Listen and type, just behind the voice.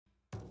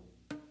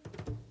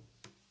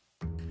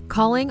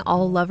calling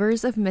all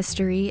lovers of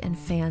mystery and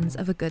fans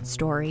of a good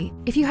story.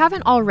 If you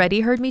haven't already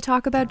heard me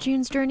talk about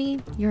June's Journey,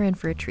 you're in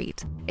for a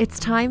treat. It's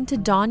time to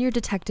don your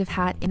detective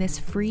hat in this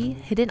free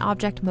hidden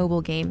object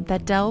mobile game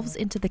that delves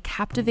into the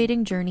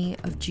captivating journey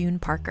of June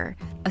Parker,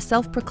 a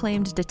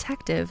self-proclaimed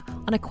detective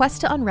on a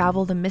quest to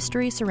unravel the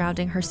mystery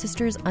surrounding her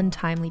sister's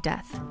untimely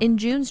death. In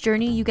June's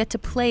Journey, you get to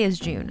play as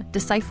June,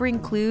 deciphering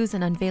clues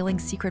and unveiling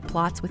secret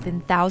plots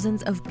within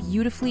thousands of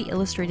beautifully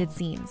illustrated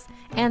scenes.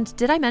 And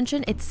did I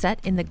mention it's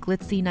set in the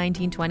glitzy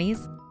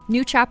 1920s?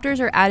 New chapters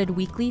are added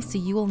weekly, so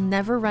you will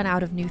never run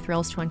out of new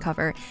thrills to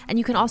uncover, and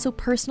you can also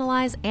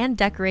personalize and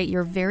decorate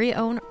your very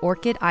own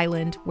Orchid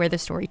Island where the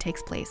story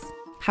takes place.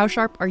 How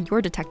sharp are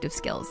your detective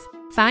skills?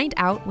 Find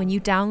out when you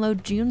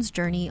download June's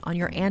Journey on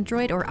your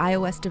Android or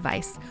iOS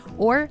device,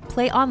 or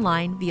play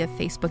online via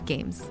Facebook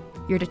Games.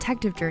 Your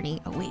detective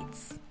journey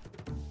awaits.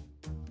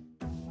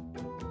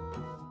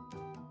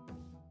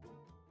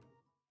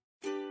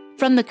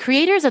 From the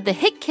creators of the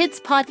hit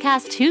kids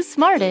podcast Too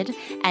Smarted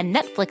and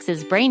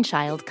Netflix's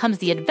Brainchild comes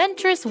the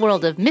adventurous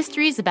world of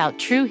mysteries about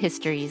true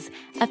histories,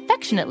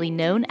 affectionately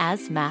known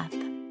as math.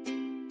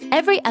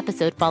 Every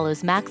episode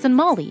follows Max and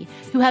Molly,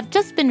 who have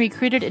just been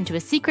recruited into a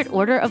secret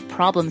order of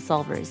problem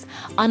solvers,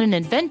 on an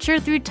adventure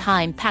through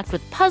time packed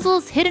with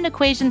puzzles, hidden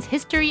equations,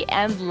 history,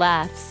 and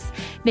laughs,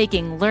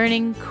 making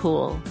learning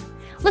cool.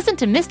 Listen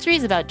to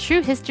Mysteries About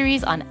True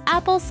Histories on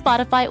Apple,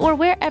 Spotify, or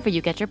wherever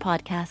you get your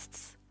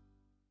podcasts.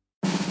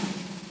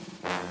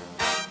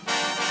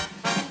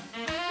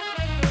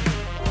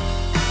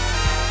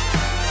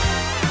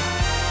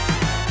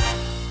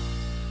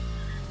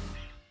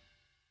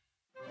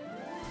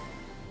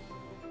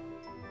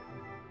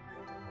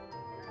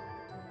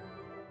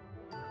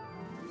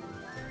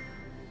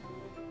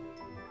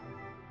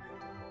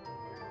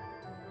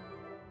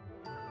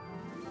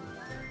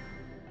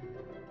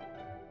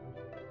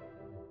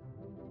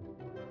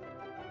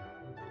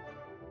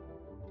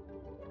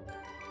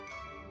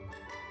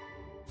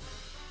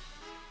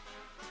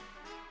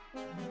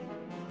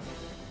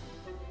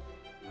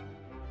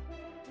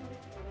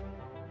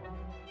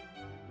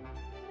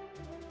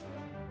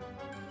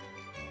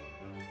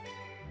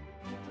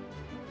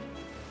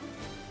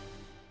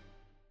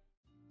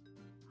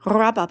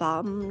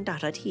 Rababam da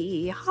da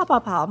dee,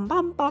 hababam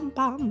bam bam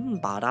bam,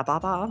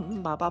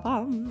 badababam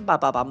bababam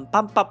bababam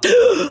bam bam.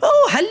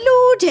 Oh,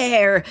 hello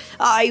there!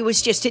 I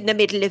was just in the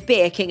middle of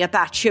baking a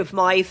batch of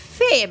my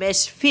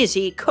famous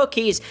fizzy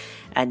cookies,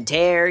 and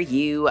there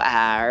you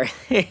are.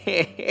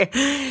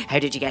 How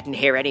did you get in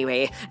here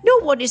anyway? No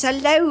one is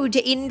allowed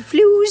in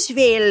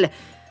Floozeville.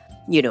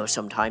 You know,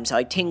 sometimes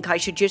I think I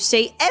should just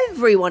say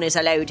everyone is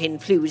allowed in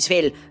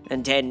Floozeville,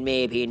 and then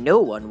maybe no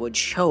one would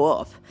show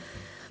up.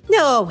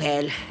 Oh,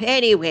 well,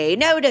 anyway,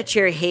 now that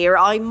you're here,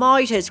 I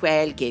might as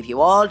well give you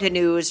all the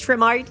news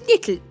from our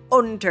little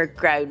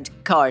underground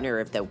corner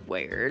of the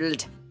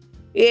world.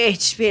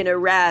 It's been a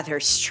rather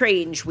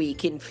strange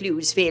week in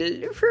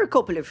Floozeville for a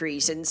couple of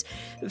reasons.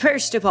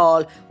 First of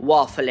all,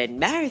 Waffle and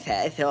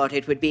Martha thought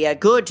it would be a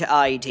good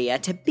idea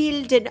to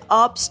build an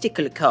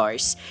obstacle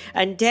course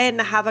and then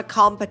have a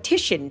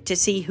competition to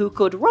see who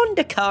could run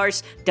the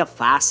course the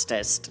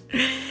fastest.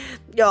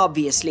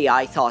 Obviously,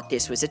 I thought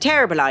this was a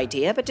terrible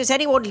idea, but does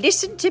anyone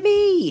listen to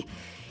me?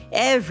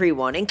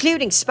 Everyone,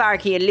 including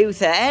Sparky and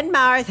Luther and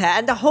Martha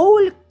and the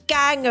whole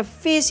gang of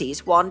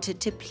fizzies,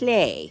 wanted to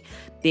play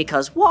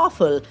because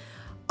Waffle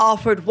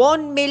offered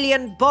 $1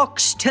 million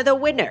to the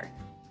winner.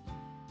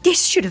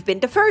 This should have been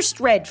the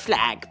first red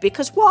flag,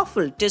 because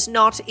Waffle does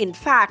not, in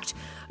fact,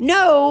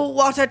 know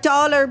what a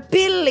dollar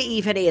bill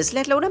even is,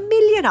 let alone 1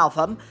 million of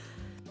them.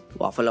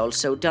 Waffle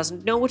also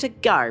doesn't know what a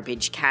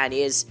garbage can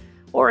is,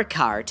 or a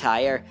car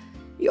tire,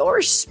 or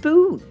a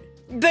spoon.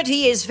 But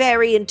he is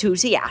very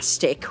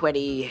enthusiastic when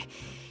he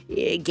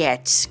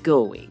gets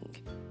going.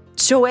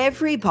 So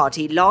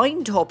everybody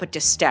lined up at the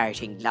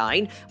starting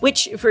line,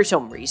 which for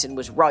some reason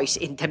was right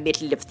in the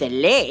middle of the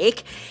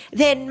lake.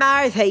 Then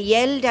Martha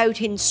yelled out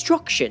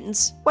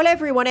instructions, while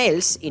everyone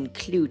else,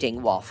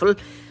 including Waffle,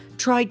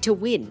 tried to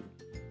win.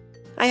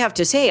 I have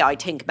to say, I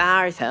think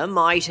Martha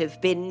might have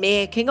been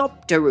making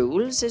up the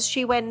rules as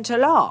she went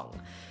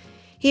along.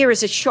 Here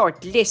is a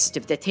short list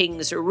of the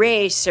things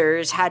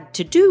racers had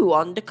to do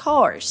on the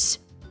course.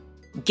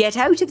 Get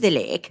out of the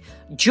lake,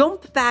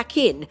 jump back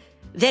in,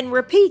 then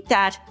repeat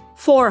that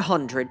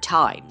 400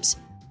 times.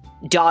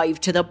 Dive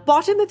to the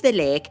bottom of the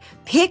lake,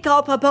 pick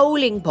up a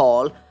bowling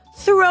ball,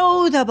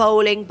 throw the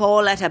bowling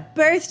ball at a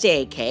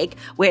birthday cake,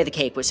 where the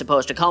cake was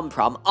supposed to come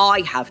from,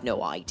 I have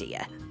no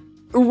idea.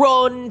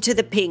 Run to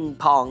the ping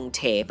pong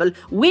table,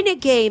 win a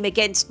game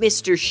against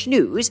Mr.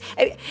 Shnews.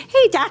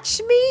 Hey,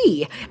 that's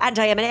me! And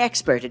I am an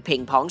expert at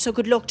ping pong, so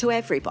good luck to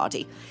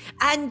everybody.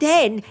 And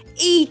then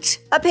eat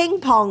a ping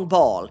pong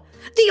ball.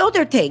 The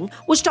other thing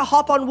was to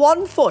hop on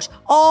one foot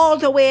all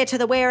the way to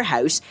the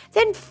warehouse,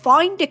 then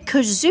find a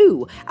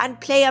kazoo and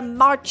play a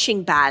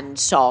marching band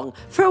song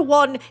for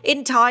one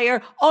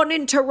entire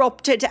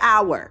uninterrupted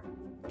hour.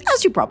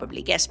 As you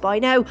probably guessed by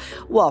now,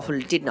 Waffle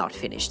did not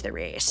finish the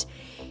race.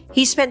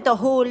 He spent the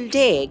whole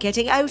day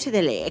getting out of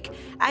the lake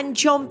and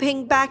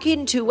jumping back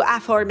into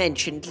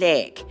aforementioned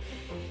lake.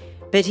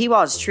 But he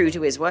was true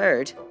to his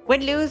word.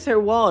 When Luther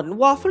won,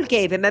 Waffle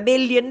gave him $1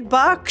 million.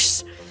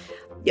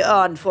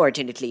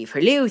 Unfortunately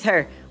for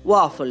Luther,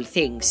 Waffle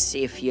thinks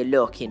if you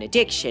look in a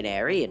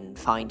dictionary and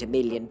find $1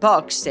 million,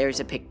 there's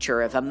a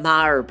picture of a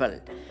marble.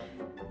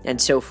 And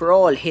so for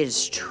all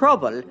his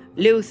trouble,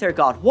 Luther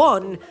got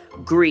 1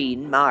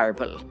 green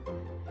marble.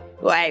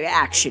 Well,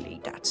 actually,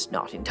 that's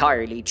not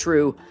entirely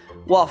true.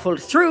 Waffle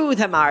threw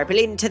the marble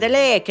into the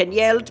lake and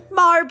yelled,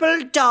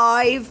 "Marble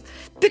dive!"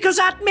 because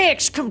that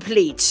makes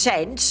complete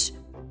sense.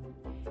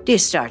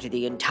 This started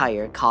the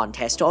entire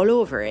contest all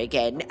over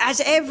again,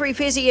 as every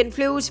fizzy in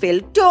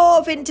Floozeville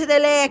dove into the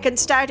lake and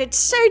started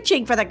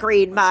searching for the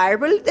green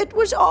marble that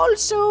was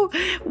also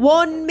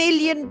 $1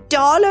 million.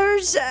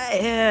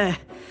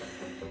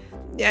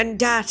 And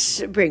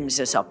that brings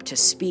us up to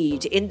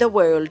speed in the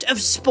world of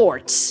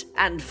sports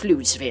and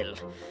Floozeville.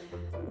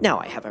 Now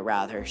I have a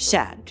rather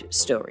sad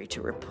story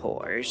to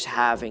report,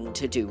 having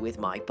to do with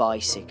my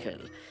bicycle.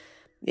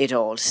 It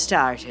all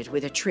started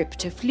with a trip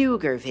to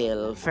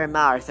Floozeville for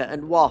Martha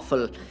and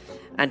Waffle,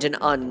 and an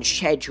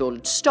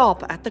unscheduled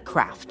stop at the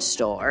craft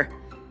store.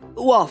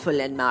 Waffle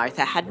and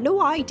Martha had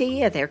no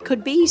idea there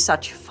could be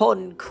such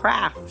fun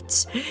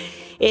crafts.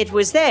 It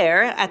was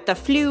there at the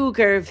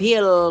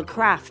Floozeville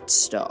craft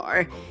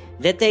store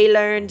that they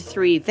learned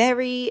 3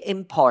 very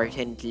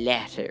important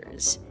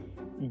letters.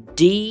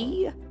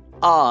 DIY.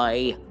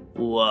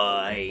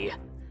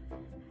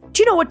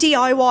 Do you know what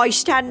DIY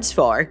stands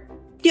for?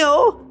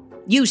 No?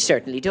 You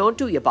certainly don't,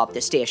 do you, Bob,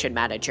 the station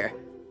manager?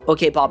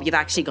 Okay, Bob, you've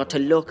actually got to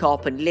look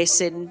up and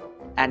listen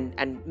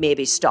and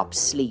maybe stop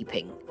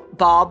sleeping.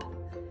 Bob?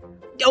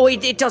 Oh,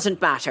 it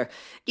doesn't matter.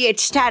 It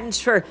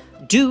stands for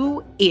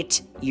do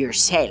it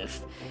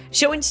yourself.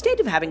 So instead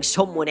of having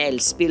someone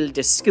else build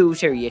a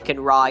scooter you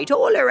can ride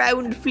all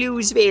around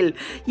Floozeville,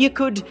 you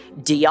could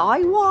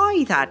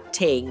DIY that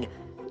thing.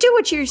 Do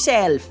it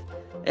yourself.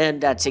 And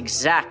that's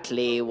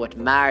exactly what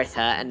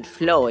Martha and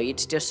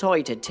Floyd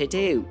decided to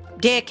do.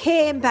 They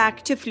came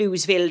back to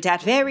Floozeville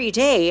that very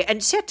day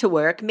and set to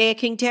work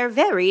making their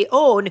very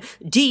own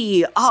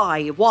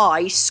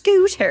DIY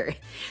scooter.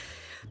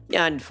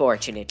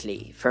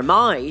 Unfortunately for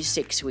my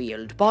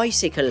 6-wheeled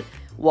bicycle,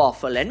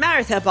 Waffle and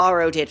Martha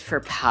borrowed it for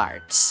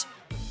parts.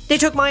 They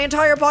took my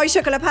entire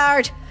bicycle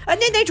apart,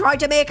 and then they tried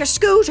to make a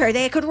scooter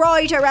they could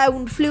ride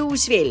around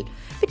Floozeville.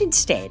 But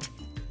instead,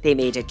 they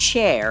made a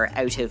chair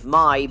out of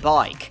my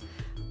bike.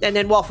 And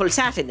then Waffle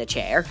sat in the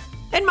chair,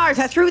 and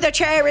Martha threw the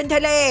chair in the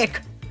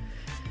lake.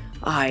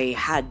 I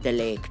had the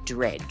lake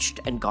dredged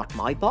and got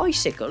my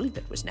bicycle,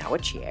 that was now a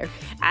chair,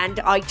 and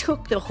I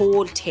took the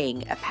whole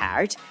thing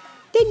apart.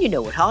 Then you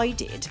know what I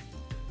did.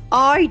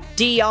 I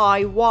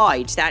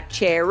DIY'd that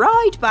chair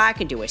right back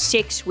into a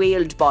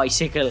 6-wheeled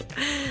bicycle.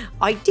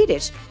 I did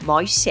it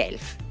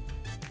myself.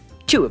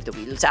 2 of the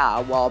wheels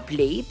are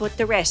wobbly, but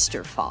the rest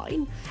are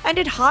fine. And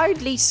it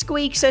hardly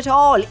squeaks at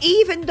all,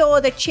 even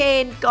though the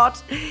chain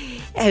got,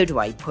 how do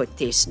I put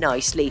this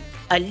nicely,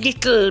 a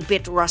little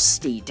bit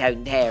rusty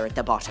down there at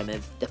the bottom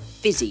of the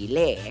fizzy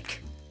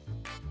lake.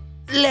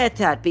 Let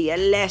that be a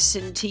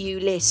lesson to you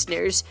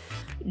listeners.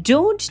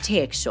 Don't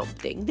take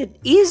something that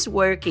is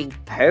working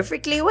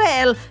perfectly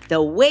well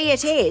the way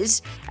it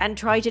is and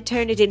try to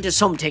turn it into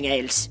something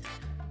else.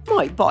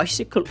 My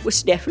bicycle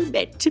was never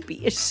meant to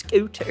be a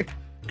scooter.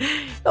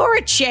 Or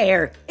a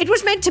chair. It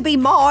was meant to be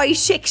my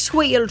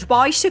 6-wheeled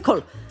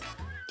bicycle.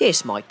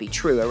 This might be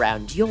true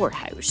around your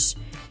house,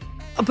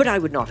 but I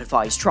would not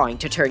advise trying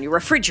to turn your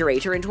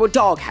refrigerator into a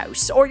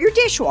doghouse or your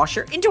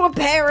dishwasher into a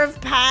pair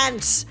of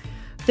pants.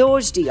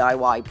 Those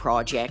DIY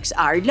projects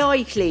are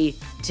likely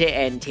to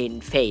end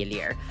in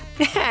failure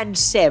and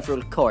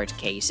several court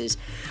cases.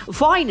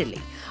 Finally,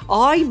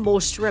 I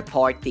must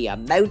report the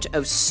amount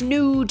of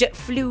snood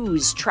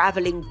flues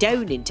travelling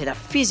down into the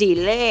fizzy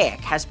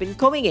lake has been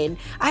coming in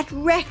at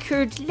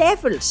record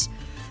levels.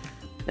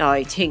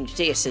 I think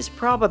this is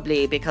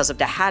probably because of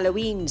the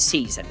Halloween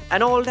season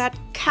and all that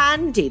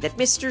candy that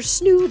Mr.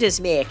 Snood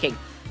is making.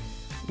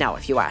 Now,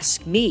 if you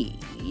ask me,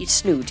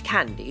 snood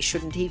candy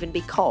shouldn't even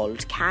be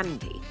called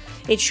candy.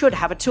 It should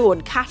have its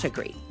own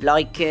category,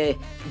 like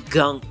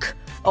gunk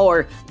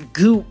or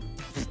goop.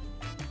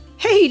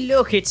 Hey,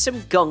 look, it's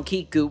some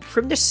gunky goop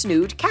from the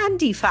Snood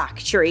Candy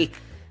Factory.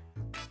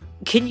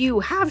 Can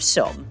you have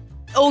some?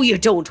 Oh, you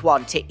don't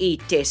want to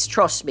eat this,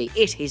 trust me,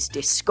 it is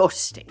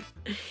disgusting.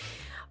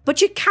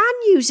 But you can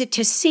use it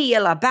to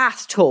seal a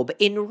bathtub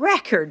in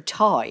record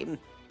time.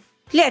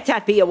 Let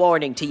that be a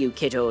warning to you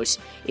kiddos.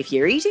 If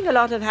you're eating a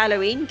lot of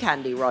Halloween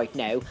candy right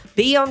now,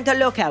 be on the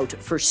lookout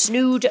for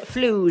Snood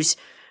Flues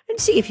and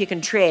see if you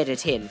can trade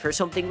it in for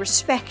something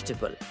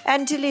respectable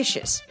and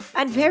delicious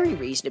and very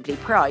reasonably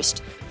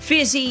priced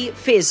fizzy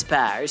fizz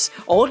bars,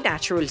 all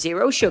natural,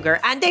 zero sugar,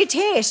 and they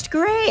taste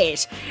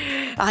great.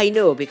 I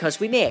know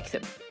because we make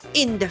them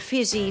in the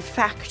fizzy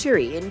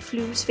factory in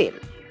Floozeville.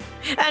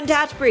 And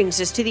that brings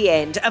us to the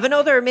end of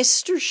another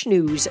Mr.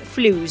 Shnews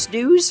Flooze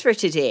news for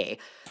today.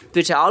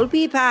 But I'll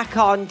be back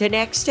on the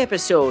next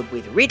episode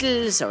with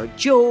riddles or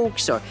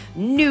jokes or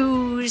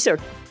news or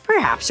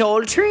perhaps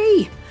all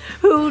three.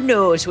 Who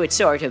knows what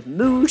sort of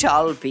mood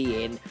I'll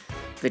be in.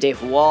 But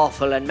if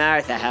Waffle and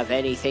Martha have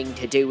anything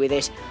to do with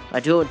it, I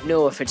don't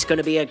know if it's going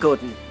to be a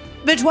good one.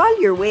 But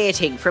while you're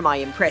waiting for my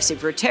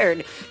impressive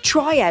return,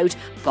 try out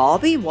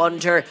Bobby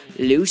Wonder,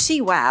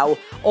 Lucy Wow,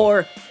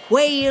 or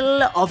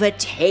Whale of a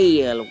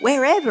Tale,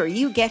 wherever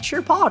you get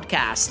your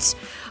podcasts.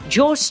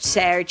 Just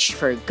search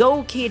for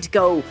Go Kid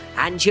Go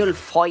and you'll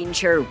find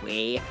your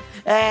way.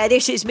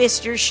 This is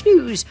Mr.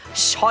 Shnews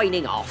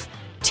signing off.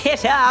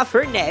 Ta-ta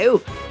for now.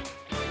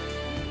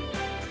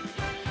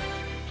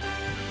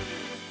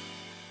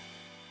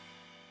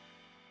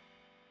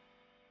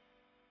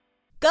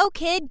 Go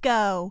Kid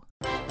Go!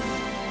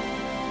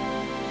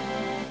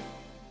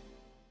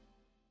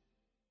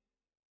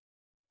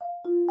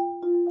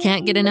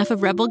 Can't get enough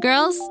of Rebel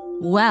Girls?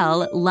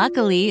 Well,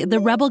 luckily, the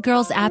Rebel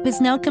Girls app is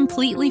now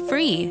completely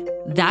free.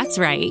 That's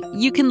right,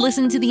 you can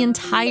listen to the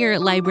entire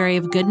library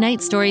of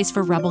goodnight stories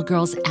for Rebel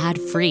Girls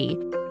ad-free.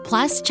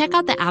 Plus, check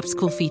out the app's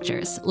cool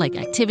features like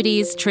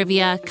activities,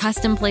 trivia,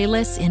 custom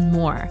playlists, and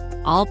more.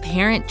 All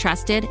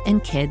parent-trusted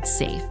and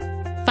kids-safe.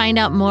 Find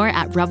out more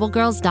at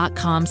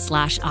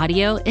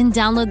rebelgirls.com/audio and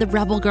download the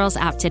Rebel Girls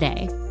app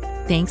today.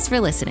 Thanks for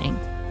listening.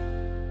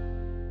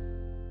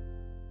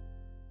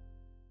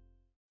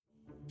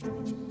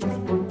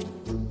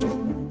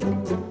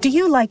 Do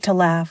you like to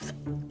laugh?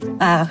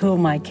 Who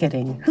am I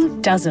kidding?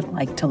 Who doesn't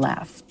like to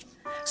laugh?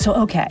 So,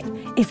 okay,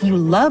 if you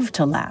love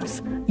to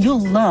laugh, you'll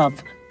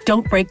love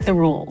Don't Break the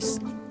Rules.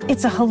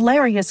 It's a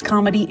hilarious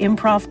comedy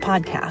improv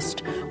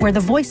podcast where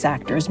the voice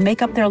actors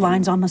make up their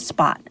lines on the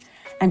spot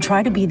and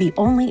try to be the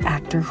only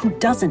actor who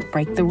doesn't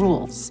break the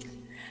rules.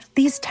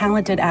 These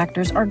talented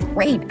actors are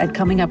great at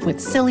coming up with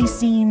silly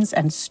scenes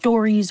and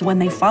stories when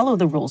they follow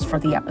the rules for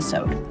the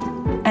episode.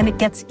 And it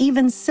gets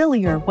even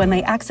sillier when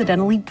they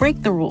accidentally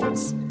break the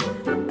rules.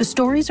 The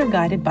stories are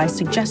guided by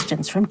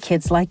suggestions from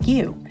kids like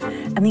you,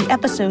 and the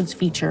episodes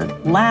feature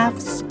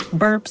laughs,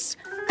 burps,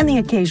 and the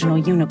occasional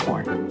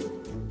unicorn.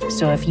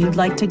 So if you'd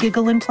like to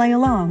giggle and play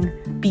along,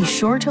 be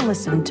sure to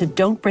listen to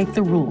Don't Break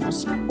the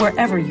Rules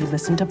wherever you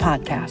listen to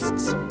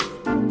podcasts.